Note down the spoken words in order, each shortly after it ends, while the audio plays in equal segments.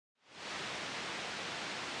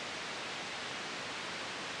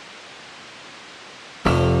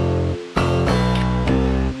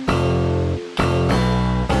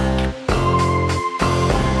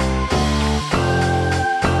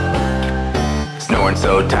Snoring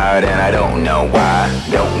so tired and I don't know why.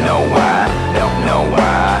 Don't know why, don't know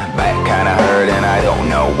why. Back kinda hurt and I don't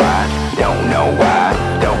know why. Don't know why,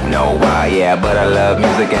 don't know why. Yeah, but I love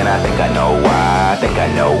music and I think I know why. I think I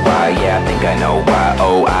know why, yeah, I think I know why.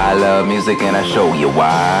 Oh, I love music and I show you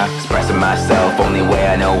why. Expressing myself only way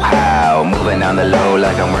I know how. Moving on the low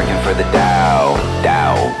like I'm working for the Dow.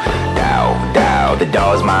 Dow, Dow, Dow. The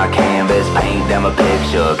Daw's my canvas, paint them a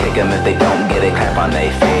picture. Kick them if they don't get it, clap on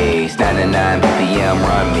their face. 99 BPM,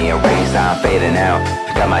 run me a race, I'm fading out.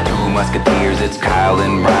 Got my two Musketeers, it's Kyle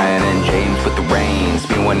and Ryan and James with the reins.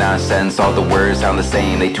 Spewing nonsense, all the words sound the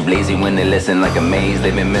same. They too lazy when they listen like a maze.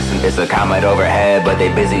 They've been missing, it's a comet overhead, but they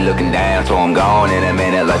busy looking down. So I'm gone in a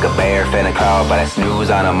minute like a bear finna crawl. But I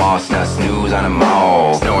snooze on them all, snooze on them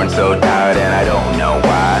all. Snoring so tired and I don't know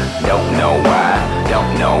why. Don't know why,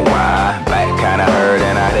 don't know why. Back kinda hurt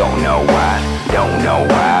and I don't know why. Don't know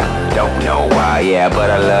why, don't know why. Yeah, but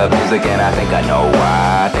I love music and I think I know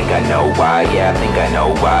why. I think I know why, yeah, I think I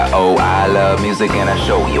know why. Oh, I love music and I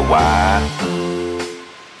show you why.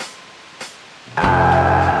 I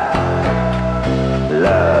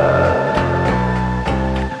love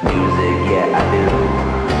music, yeah, I do.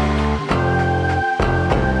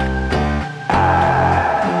 I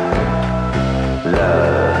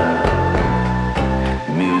love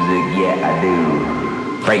music, yeah, I do.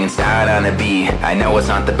 Frankenstein on the beat, I know it's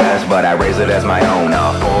not the best, but I raise it as my own.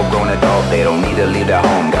 A full-grown adult, they don't need to leave their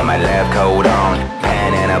home. Got my lab coat on,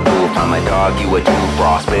 pen and a booth. I'm a dog, you a tooth,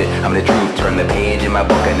 frostbit. I'm the truth, turn the page in my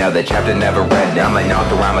book, another chapter never read. I'm an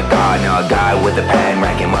author, I'm a god, now a guy with a pen,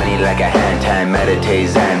 racking money like a hand, time, meditate,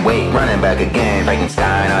 zen. Wait, running back again,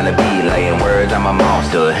 Frankenstein on the beat, laying words, I'm a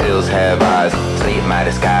monster. Hills have eyes, sleep my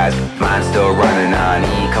disguise. Mine's still running on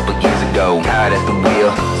E, couple years ago. Tired at the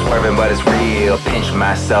wheel, swerving but it's real. Pinch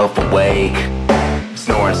myself awake,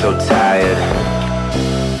 snoring so tired.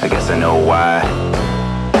 I guess I know why.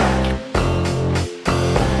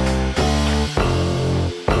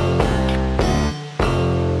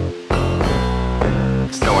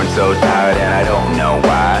 Snoring so tired and I don't know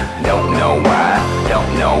why. Don't know why,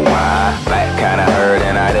 don't know why. Back kinda hurt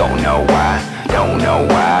and I don't know why. Don't know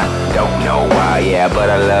why, don't know why. Yeah, but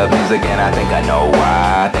I love music and I think I know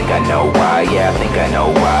why. I think I know why, yeah, I think I know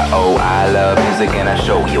why. Oh, I love music and I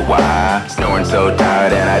show you why. Snoring so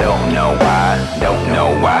tired and I don't know why. Don't know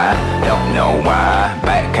why, don't know why.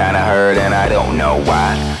 Back kinda hurt and I don't know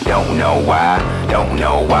why. Don't know why, don't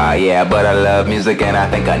know why. Yeah, but I love music and I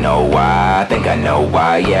think I know why. I think I know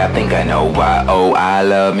why, yeah, I think I know why. Oh, I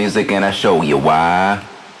love music and I show you why.